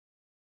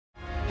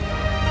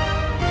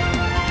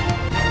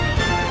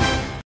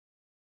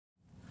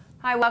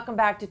Hi, welcome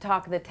back to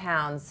Talk of the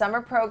Town.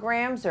 Summer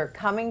programs are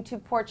coming to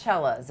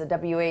Porcella's, a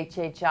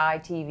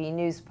WHHI-TV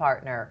news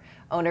partner.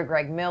 Owner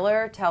Greg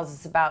Miller tells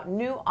us about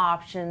new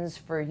options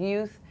for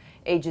youth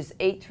ages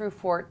 8 through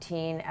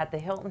 14 at the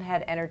Hilton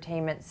Head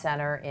Entertainment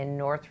Center in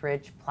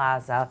Northridge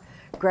Plaza.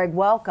 Greg,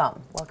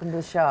 welcome. Welcome to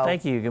the show.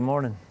 Thank you. Good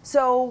morning.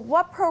 So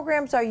what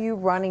programs are you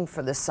running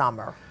for the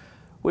summer?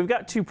 We've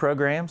got two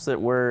programs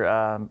that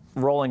we're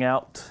rolling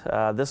out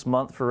this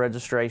month for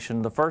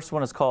registration. The first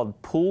one is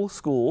called Pool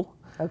School.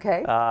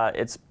 Okay.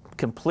 It's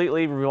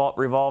completely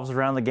revolves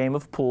around the game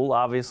of pool,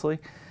 obviously.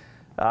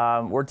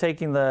 We're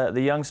taking the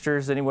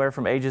youngsters anywhere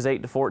from ages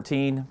 8 to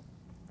 14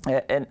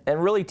 and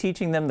really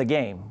teaching them the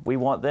game. We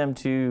want them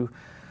to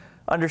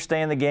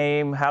understand the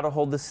game, how to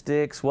hold the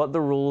sticks, what the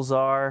rules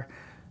are,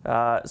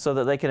 so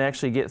that they can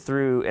actually get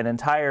through an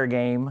entire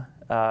game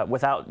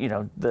without,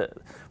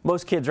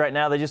 most kids right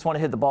now, they just want to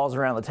hit the balls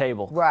around the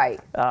table.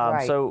 Right,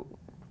 right. So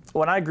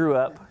when I grew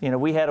up,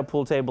 we had a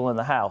pool table in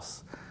the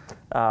house.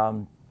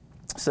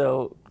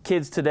 So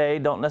kids today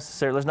don't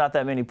necessarily, there's not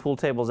that many pool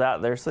tables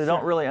out there, so they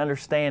don't really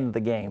understand the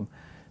game.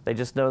 They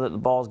just know that the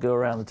balls go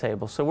around the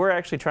table. So we're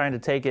actually trying to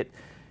take it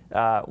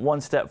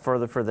one step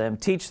further for them,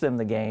 teach them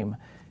the game,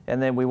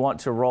 and then we want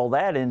to roll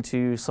that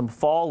into some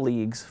fall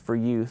leagues for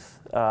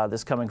youth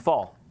this coming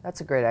fall.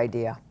 That's a great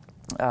idea.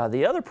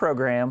 The other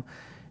program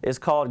is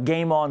called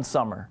Game On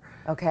Summer.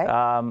 Okay.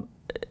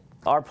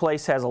 Our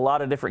place has a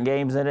lot of different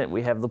games in it.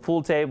 We have the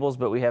pool tables,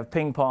 but we have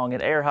ping pong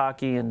and air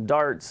hockey and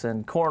darts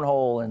and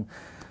cornhole and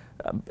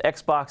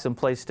Xbox and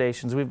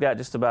PlayStations. We've got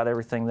just about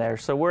everything there.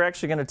 So we're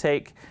actually going to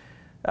take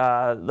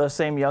those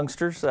same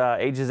youngsters,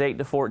 ages 8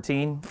 to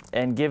 14,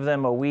 and give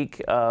them a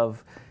week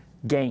of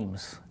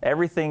games,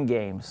 everything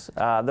games.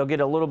 They'll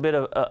get a little bit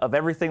of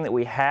everything that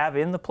we have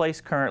in the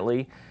place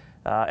currently,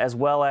 as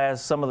well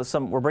as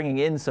we're bringing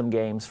in some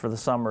games for the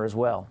summer as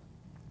well.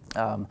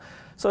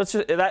 So it's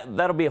just,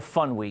 that'll be a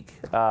fun week,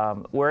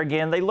 where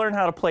again, they learn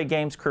how to play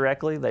games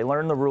correctly, they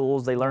learn the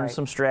rules, they learn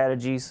some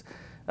strategies,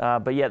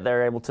 but yet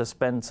they're able to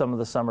spend some of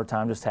the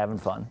summertime just having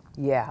fun.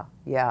 Yeah,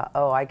 yeah.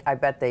 Oh, I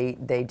bet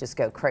they just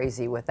go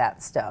crazy with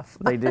that stuff.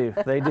 They do,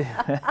 they do.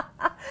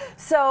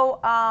 So,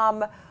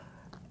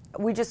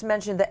 we just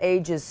mentioned the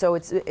ages, so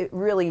it's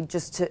really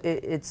just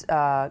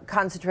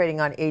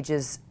concentrating on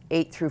ages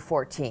 8 through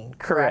 14,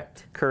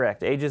 correct?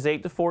 Correct. Ages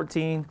 8 to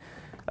 14.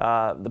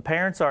 The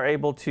parents are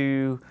able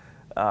to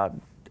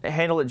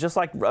handle it just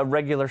like a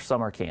regular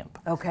summer camp.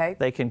 Okay.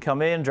 They can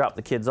come in, drop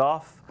the kids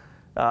off.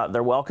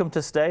 They're welcome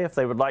to stay if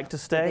they would like to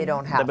stay. But they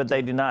don't have to. But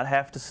they do not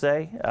have to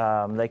stay.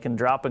 They can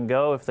drop and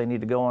go if they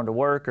need to go on to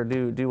work or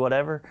do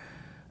whatever.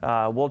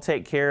 We'll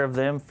take care of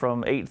them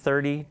from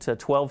 8:30 to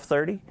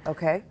 12:30.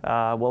 Okay.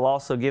 We'll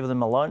also give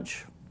them a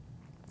lunch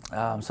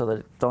so that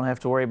they don't have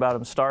to worry about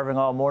them starving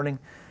all morning.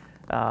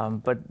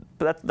 But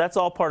that's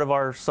all part of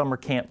our summer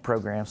camp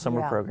program,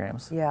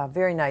 programs. Yeah,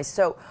 very nice.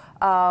 So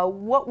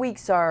what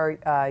weeks are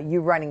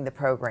you running the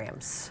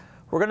programs?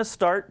 We're going to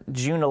start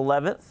June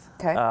 11th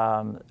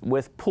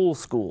with Pool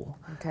School.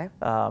 Okay.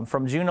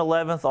 From June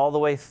 11th all the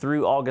way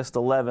through August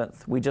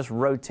 11th, we just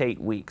rotate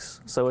weeks.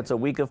 So it's a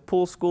week of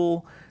Pool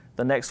School.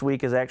 The next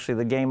week is actually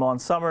the Game On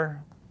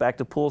Summer, back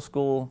to Pool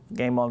School,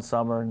 Game On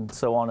Summer, and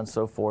so on and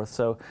so forth.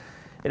 So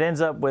it ends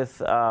up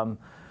with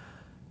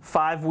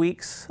 5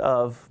 weeks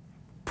of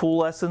pool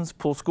lessons,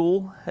 pool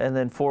school, and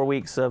then 4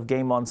 weeks of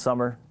Game On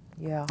Summer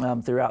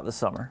throughout the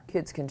summer.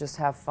 Kids can just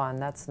have fun.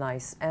 That's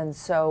nice. And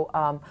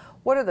so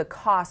what are the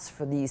costs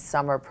for these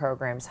summer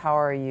programs? How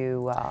are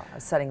you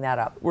setting that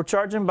up? We're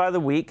charging by the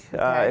week.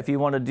 If you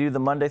want to do the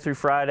Monday through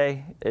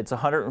Friday, it's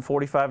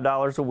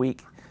 $145 a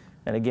week.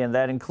 And again,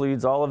 that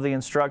includes all of the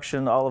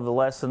instruction, all of the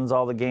lessons,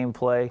 all the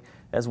gameplay,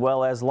 as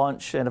well as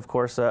lunch and, of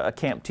course, a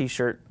camp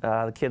T-shirt.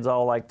 The kids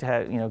all like to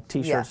have,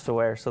 T-shirts to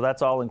wear. So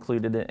that's all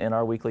included in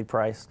our weekly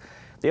price.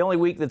 The only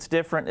week that's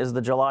different is the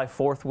July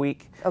 4th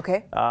week.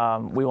 Okay.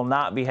 We will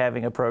not be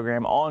having a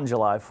program on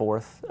July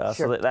 4th,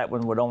 so that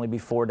one would only be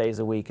 4 days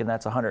a week, and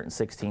that's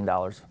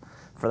 $116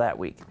 for that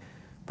week.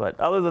 But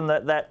other than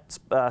that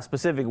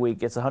specific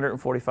week, it's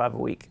 $145 a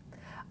week.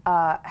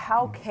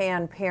 How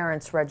can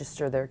parents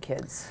register their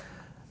kids?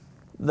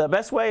 The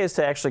best way is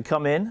to actually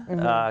come in,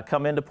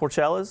 come into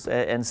Porcella's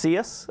and see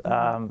us.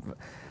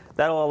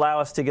 That'll allow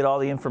us to get all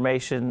the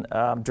information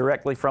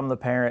directly from the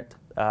parent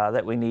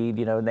that we need,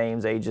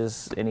 names,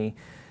 ages, any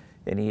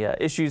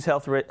issues,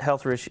 health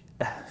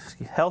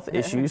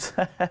issues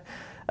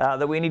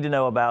that we need to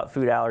know about,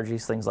 food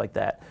allergies, things like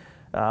that.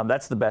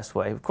 That's the best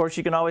way. Of course,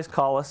 you can always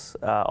call us.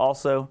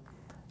 Also,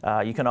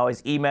 you can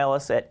always email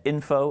us at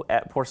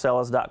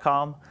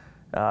info@porcellas.com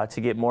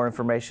to get more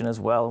information as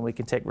well, and we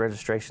can take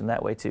registration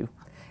that way too.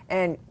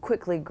 And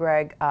quickly,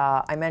 Greg,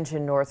 I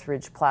mentioned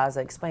Northridge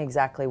Plaza. Explain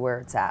exactly where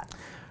it's at.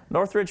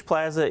 Northridge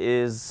Plaza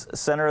is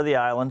center of the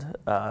island.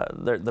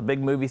 The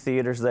big movie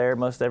theater's there.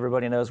 Most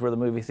everybody knows where the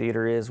movie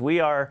theater is. We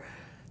are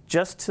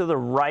just to the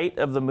right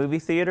of the movie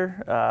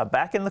theater,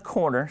 back in the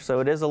corner, so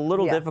it is a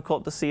little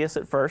difficult to see us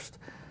at first.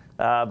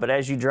 But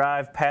as you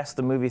drive past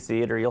the movie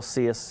theater, you'll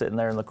see us sitting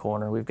there in the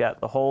corner. We've got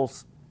the whole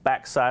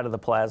back side of the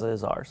plaza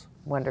is ours.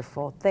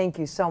 Wonderful. Thank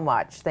you so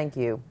much. Thank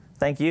you.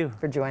 Thank you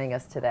for joining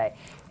us today.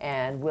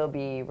 And we'll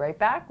be right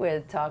back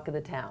with Talk of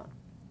the Town.